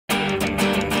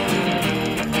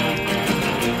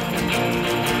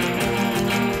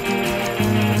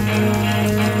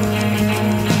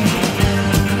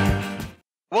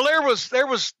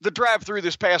was the drive-through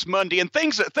this past Monday, and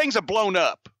things have blown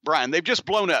up, Brian. They've just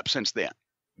blown up since then.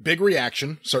 Big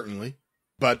reaction, certainly.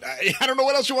 But I don't know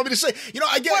what else you want me to say. You know,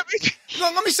 I get.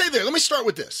 No, let me say this. Let me start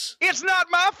with this. It's not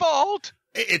my fault.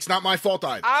 It's not my fault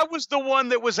either. I was the one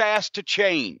that was asked to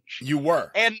change. You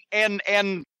were. And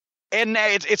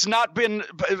it's not been,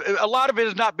 a lot of it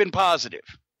has not been positive.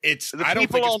 I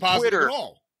don't think it's positive Twitter, at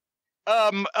all.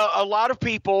 A lot of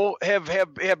people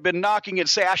have been knocking and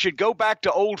say I should go back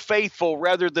to Old Faithful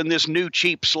rather than this new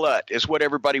cheap slut, is what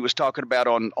everybody was talking about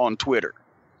on Twitter.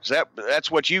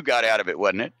 That's what you got out of it,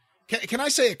 wasn't it? Can I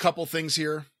say a couple things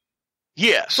here?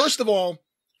 Yes. First of all,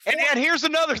 and here's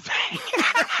another thing.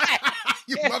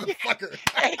 You motherfucker.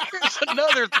 Here's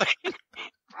another thing.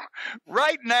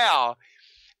 Right now,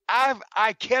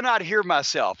 I cannot hear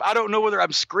myself. I don't know whether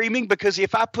I'm screaming, because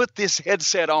if I put this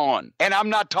headset on and I'm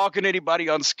not talking to anybody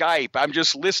on Skype, I'm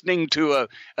just listening to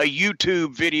a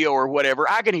YouTube video or whatever,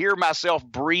 I can hear myself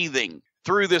breathing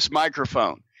through this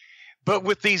microphone. But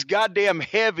with these goddamn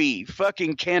heavy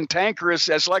fucking cantankerous,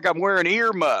 it's like I'm wearing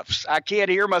earmuffs. I can't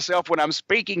hear myself when I'm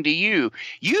speaking to you.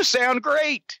 You sound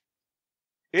great.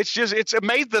 It's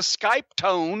made the Skype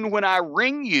tone when I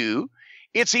ring you.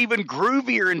 It's even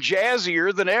groovier and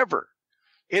jazzier than ever.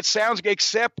 It sounds,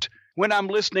 except when I'm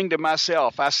listening to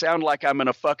myself, I sound like I'm in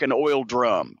a fucking oil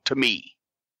drum to me.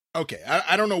 Okay,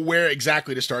 I don't know where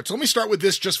exactly to start. So let me start with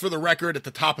this just for the record at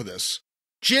the top of this.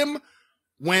 Jim,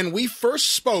 when we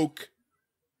first spoke,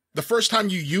 the first time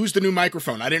you used the new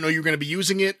microphone, I didn't know you were going to be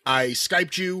using it. I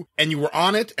Skyped you and you were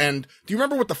on it. And do you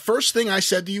remember what the first thing I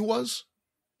said to you was?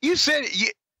 You said,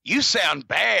 you sound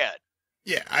bad.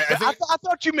 Yeah, I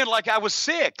thought you meant like I was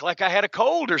sick, like I had a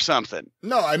cold or something.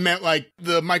 No, I meant like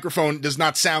the microphone does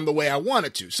not sound the way I want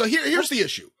it to. So here's the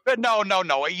issue. But no,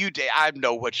 you did. I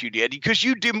know what you did, because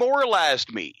you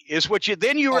demoralized me. Is what you?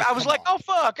 Then you were. I was like, oh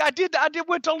fuck! I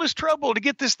went to all this trouble to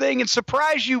get this thing and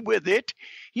surprise you with it.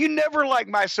 You never like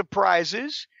my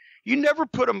surprises. You never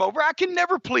put them over. I can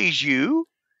never please you.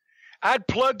 I'd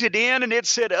plugged it in and it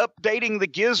said updating the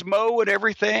gizmo and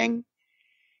everything.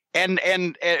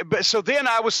 But so then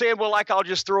I was saying, well, like, I'll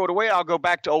just throw it away. I'll go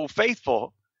back to Old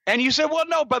Faithful. And you said, well,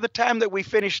 no, by the time that we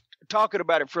finished talking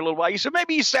about it for a little while, you said,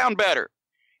 maybe you sound better.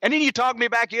 And then you talked me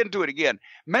back into it again.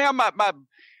 Man, my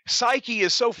psyche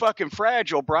is so fucking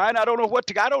fragile, Brian. I don't know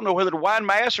whether to wind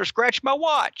my ass or scratch my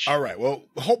watch. All right. Well,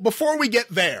 before we get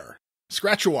there,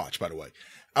 scratch your watch, by the way.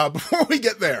 Before we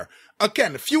get there,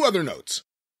 again, a few other notes.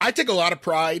 I take a lot of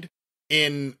pride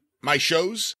in my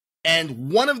shows.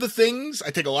 And one of the things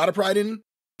I take a lot of pride in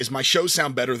is my shows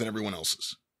sound better than everyone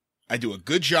else's. I do a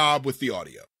good job with the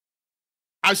audio.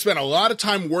 I've spent a lot of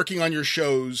time working on your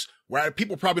shows where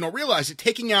people probably don't realize it,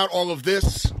 taking out all of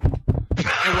this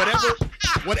and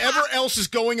whatever else is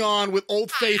going on with Old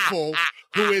Faithful,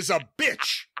 who is a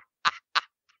bitch.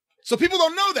 So people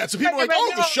don't know that. So people are like,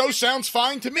 oh, the show sounds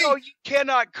fine to me. No, you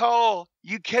cannot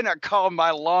call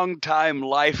my longtime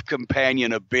life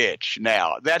companion a bitch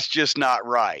now. That's just not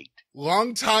right.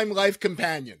 Longtime life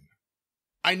companion.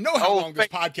 I know how long this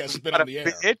podcast has been on the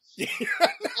air.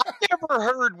 I've never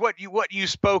heard what you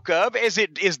spoke of. Is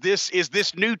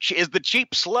the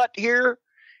cheap slut here?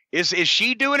 Is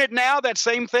she doing it now? That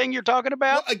same thing you're talking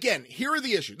about? Well, again, here are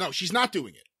the issues. No, she's not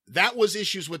doing it. That was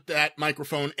issues with that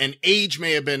microphone, and age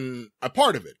may have been a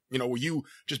part of it. You know, were you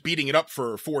just beating it up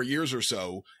for 4 years or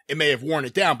so? It may have worn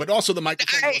it down, but also the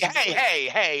microphone.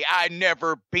 Hey, I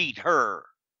never beat her.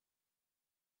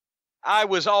 I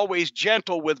was always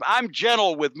gentle with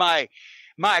my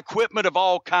equipment of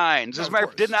all kinds. As a matter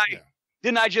of fact,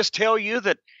 didn't I just tell you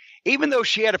that even though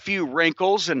she had a few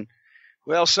wrinkles and,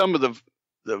 well, some of the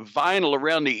vinyl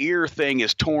around the ear thing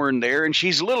is torn there, and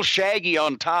she's a little shaggy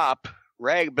on top,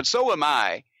 but so am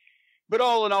I. But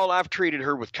all in all, I've treated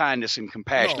her with kindness and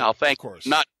compassion. No, I'll thank of course.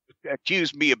 Not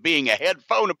accuse me of being a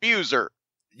headphone abuser.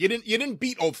 You didn't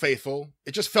beat Old Faithful.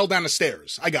 It just fell down the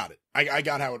stairs. I got it. I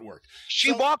got how it worked.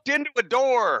 She walked into a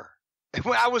door.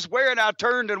 When I was I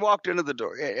turned and walked into the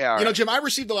door. Yeah, you know, Jim, I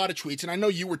received a lot of tweets, and I know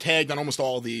you were tagged on almost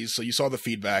all of these, so you saw the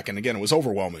feedback, and again, it was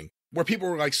overwhelming, where people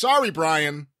were like, sorry,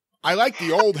 Brian, I like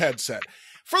the old headset.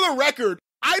 For the record,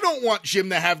 I don't want Jim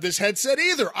to have this headset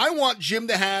either. I want Jim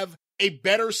to have a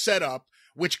better setup,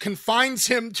 which confines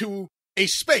him to a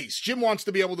space. Jim wants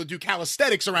to be able to do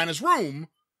calisthenics around his room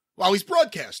while he's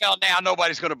broadcasting. Well, now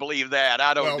nobody's going to believe that.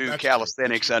 I don't do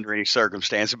calisthenics under any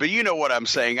circumstances, but you know what I'm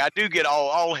saying. I do get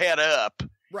all head up,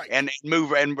 right, and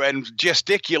move and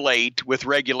gesticulate with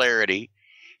regularity.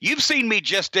 You've seen me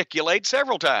gesticulate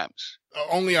several times.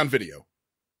 Only on video.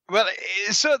 Well,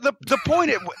 so the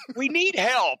point is, we need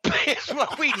help. Is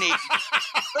what we need.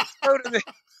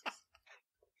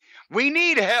 We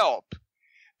need help.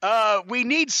 We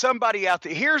need somebody out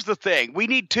there. Here's the thing. We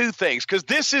need two things,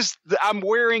 because I'm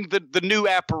wearing the new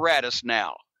apparatus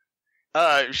now.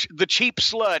 The cheap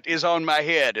slut is on my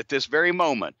head at this very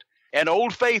moment. And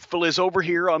Old Faithful is over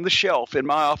here on the shelf in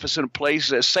my office in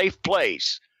a safe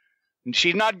place. And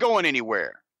she's not going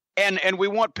anywhere. And we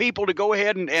want people to go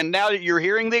ahead and now that you're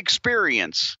hearing the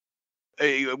experience,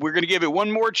 we're going to give it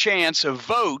one more chance, a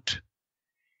vote.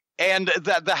 And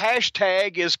the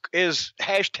hashtag is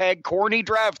hashtag corny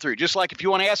drive-through. Just like if you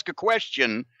want to ask a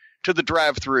question to the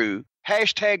drive-through,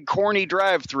 hashtag corny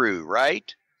drive-through,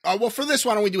 right? Well, for this,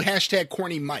 why don't we do hashtag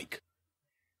corny Mike?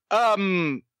 All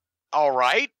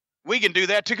right. We can do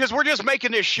that too, because we're just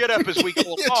making this shit up as we go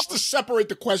along. Just to separate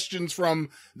the questions from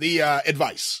the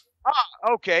advice.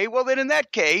 Okay. Well, then in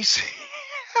that case,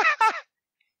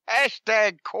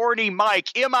 hashtag corny Mike,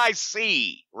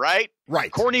 M-I-C, right?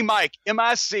 Right. Corny Mike,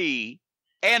 M-I-C.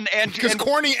 And because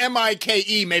corny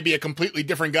M-I-K-E may be a completely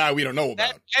different guy we don't know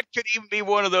about. That could even be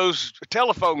one of those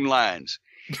telephone lines.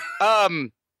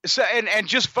 So and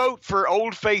just vote for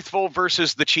Old Faithful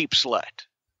versus the cheap slut.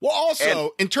 Well,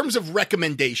 also, in terms of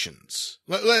recommendations,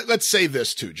 let's say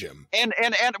this too, Jim. And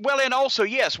also,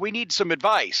 yes, we need some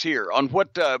advice here on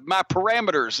what my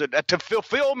parameters to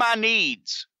fulfill my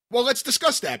needs. Well, let's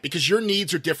discuss that, because your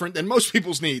needs are different than most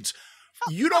people's needs.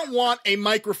 You don't want a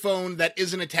microphone that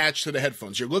isn't attached to the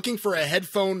headphones. You're looking for a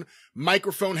headphone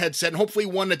microphone headset, and hopefully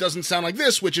one that doesn't sound like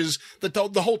this, which is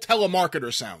the whole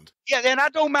telemarketer sound. Yeah, and I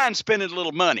don't mind spending a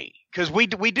little money, because we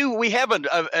have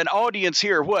an audience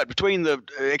here. Between the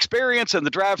experience and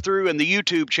the drive-through and the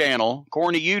YouTube channel,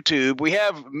 Corny YouTube, we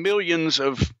have millions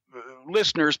of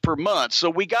listeners per month. So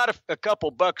we got a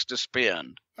couple bucks to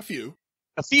spend. A few.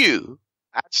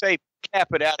 I'd say cap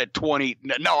it out at 20.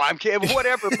 No, I'm kidding.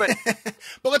 Whatever. But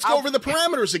but let's go over the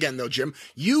parameters again, though, Jim.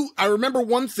 I remember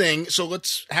one thing. So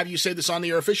let's have you say this on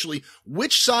the air officially.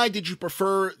 Which side did you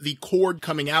prefer the cord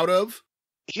coming out of?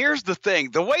 Here's the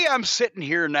thing. The way I'm sitting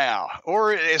here now,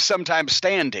 or is sometimes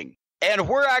standing, and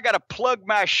where I got to plug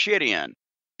my shit in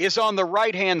is on the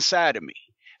right-hand side of me.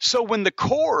 So when the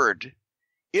cord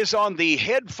is on the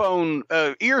headphone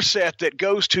ear set that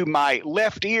goes to my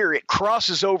left ear, it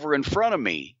crosses over in front of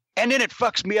me, and then it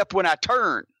fucks me up when I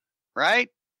turn, right?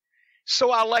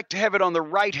 So I like to have it on the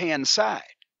right-hand side,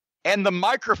 and the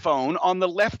microphone on the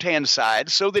left-hand side,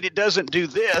 so that it doesn't do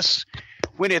this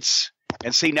when it's,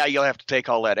 and see, now you'll have to take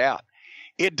all that out.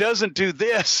 It doesn't do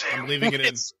this. I'm leaving it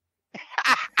in.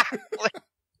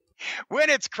 When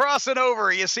it's crossing over,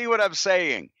 you see what I'm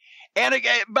saying? And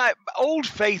again, my Old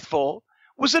Faithful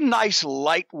was a nice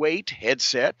lightweight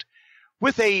headset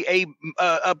with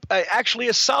actually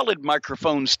a solid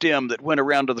microphone stem that went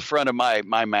around to the front of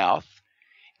my mouth.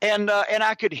 And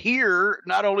I could hear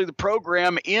not only the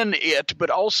program in it, but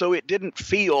also it didn't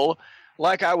feel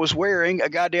like I was wearing a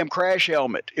goddamn crash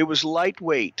helmet. It was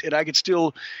lightweight, and I could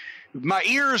still, my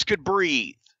ears could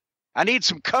breathe. I need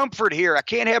some comfort here. I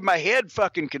can't have my head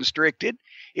fucking constricted.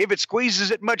 If it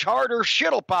squeezes it much harder,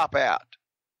 shit'll pop out.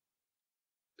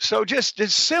 So just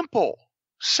it's simple,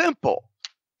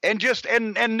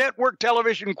 and network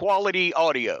television quality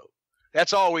audio.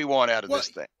 That's all we want out of this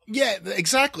thing. Yeah,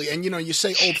 exactly. And you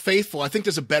say Old Faithful. I think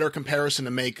there's a better comparison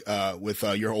to make with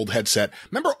your old headset.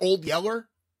 Remember Old Yeller?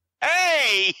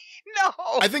 Hey, no.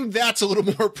 I think that's a little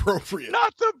more appropriate.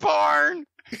 Not the barn.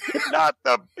 not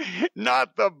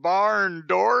the barn,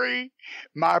 Dory.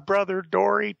 My brother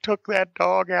Dory took that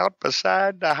dog out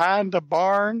behind the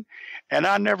barn, and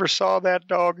I never saw that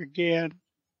dog again.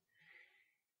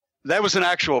 That was an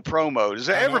actual promo.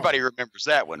 Everybody remembers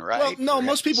that one, right? Well, no,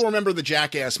 most people remember the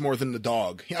jackass more than the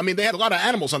dog. I mean, they had a lot of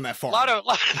animals on that farm.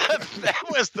 That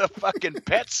was the fucking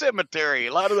pet cemetery.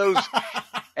 A lot of those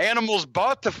animals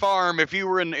bought the farm if you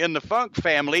were in the Funk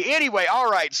family. Anyway, all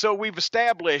right. So we've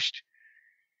established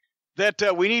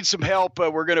that we need some help.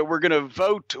 We're gonna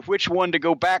vote which one to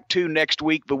go back to next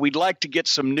week, but we'd like to get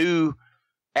some new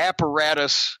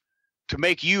apparatus to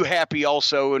make you happy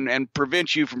also and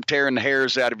prevent you from tearing the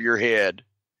hairs out of your head.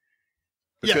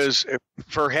 Because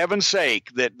for heaven's sake,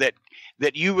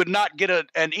 that you would not get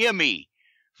an Emmy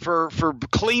for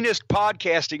cleanest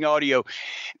podcasting audio.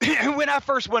 When I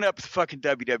first went up to fucking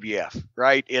WWF,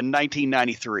 right, in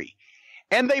 1993,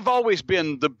 and they've always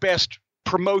been the best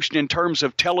promotion in terms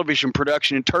of television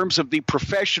production, in terms of the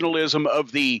professionalism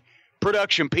of the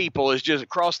production people, is just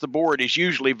across the board is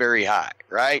usually very high,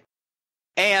 right?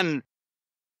 And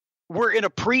we're in a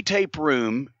pre-tape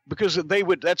room because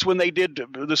that's when they did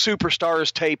the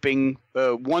Superstars taping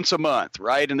once a month,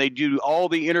 right? And they do all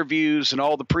the interviews and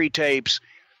all the pre-tapes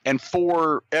and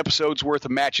 4 episodes worth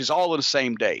of matches all in the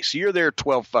same day. So you're there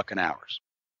 12 fucking hours.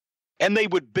 And they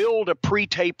would build a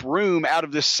pre-tape room out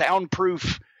of this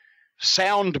soundproof,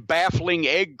 sound-baffling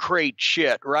egg crate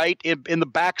shit, right, in the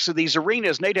backs of these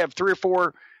arenas. And they'd have 3 or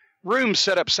 4 rooms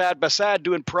set up side by side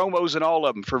doing promos in all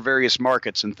of them for various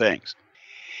markets and things.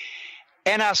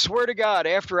 And I swear to God,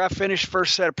 after I finished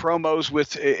first set of promos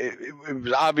with,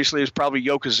 obviously it was probably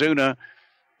Yokozuna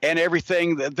and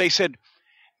everything, they said,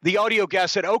 the audio guy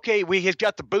said, okay, we have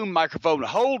got the boom microphone.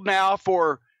 Hold now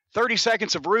for 30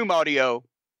 seconds of room audio.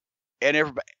 And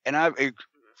everybody, and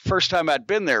first time I'd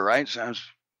been there, right? So I was,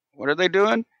 what are they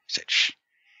doing? He said, shh.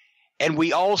 And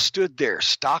we all stood there,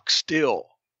 stock still,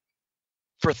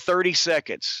 for 30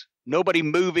 seconds. Nobody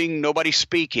moving, nobody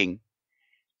speaking.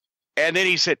 And then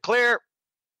he said, Claire,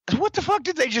 what the fuck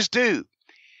did they just do?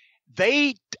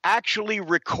 They actually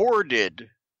recorded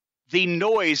the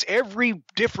noise, every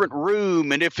different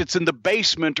room, and if it's in the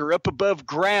basement or up above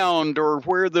ground or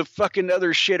where the fucking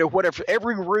other shit or whatever,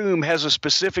 every room has a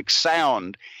specific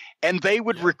sound, and they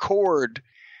would record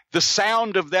the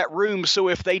sound of that room, so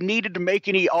if they needed to make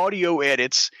any audio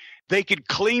edits, they could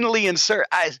cleanly insert.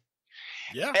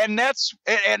 And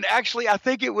actually, I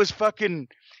think it was fucking,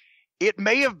 it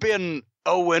may have been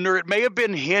Owen or it may have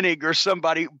been Hennig or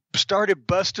somebody started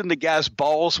busting the guy's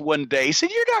balls one day. He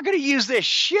said, you're not going to use this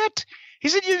shit. He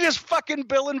said, you're just fucking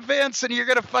Bill and Vince and you're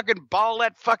going to fucking ball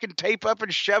that fucking tape up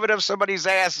and shove it up somebody's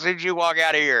ass as soon as you walk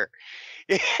out of here.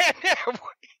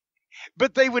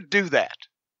 But they would do that.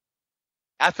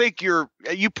 I think you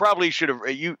probably should have,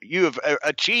 you have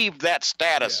achieved that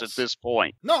status at this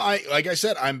point. No, like I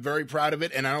said, I'm very proud of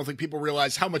it. And I don't think people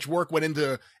realize how much work went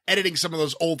into editing some of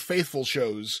those Old Faithful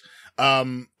shows.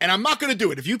 And I'm not going to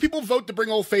do it. If you people vote to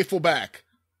bring Old Faithful back,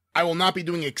 I will not be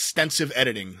doing extensive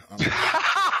editing.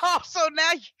 So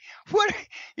now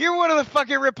you're one of the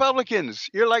fucking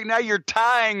Republicans. You're like, now you're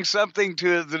tying something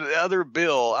to the other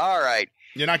bill. All right.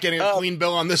 You're not getting a clean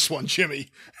bill on this one, Jimmy.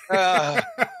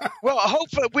 Well,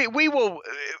 hopefully we will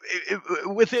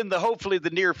hopefully the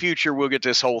near future, we'll get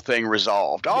this whole thing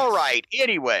resolved. Yes. All right.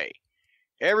 Anyway,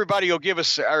 everybody will give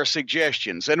us our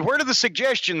suggestions. And where do the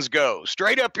suggestions go?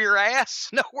 Straight up your ass?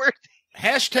 No, where?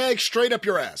 Hashtag straight up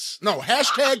your ass. No,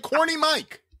 hashtag corny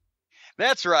Mike.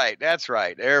 That's right.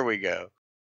 There we go.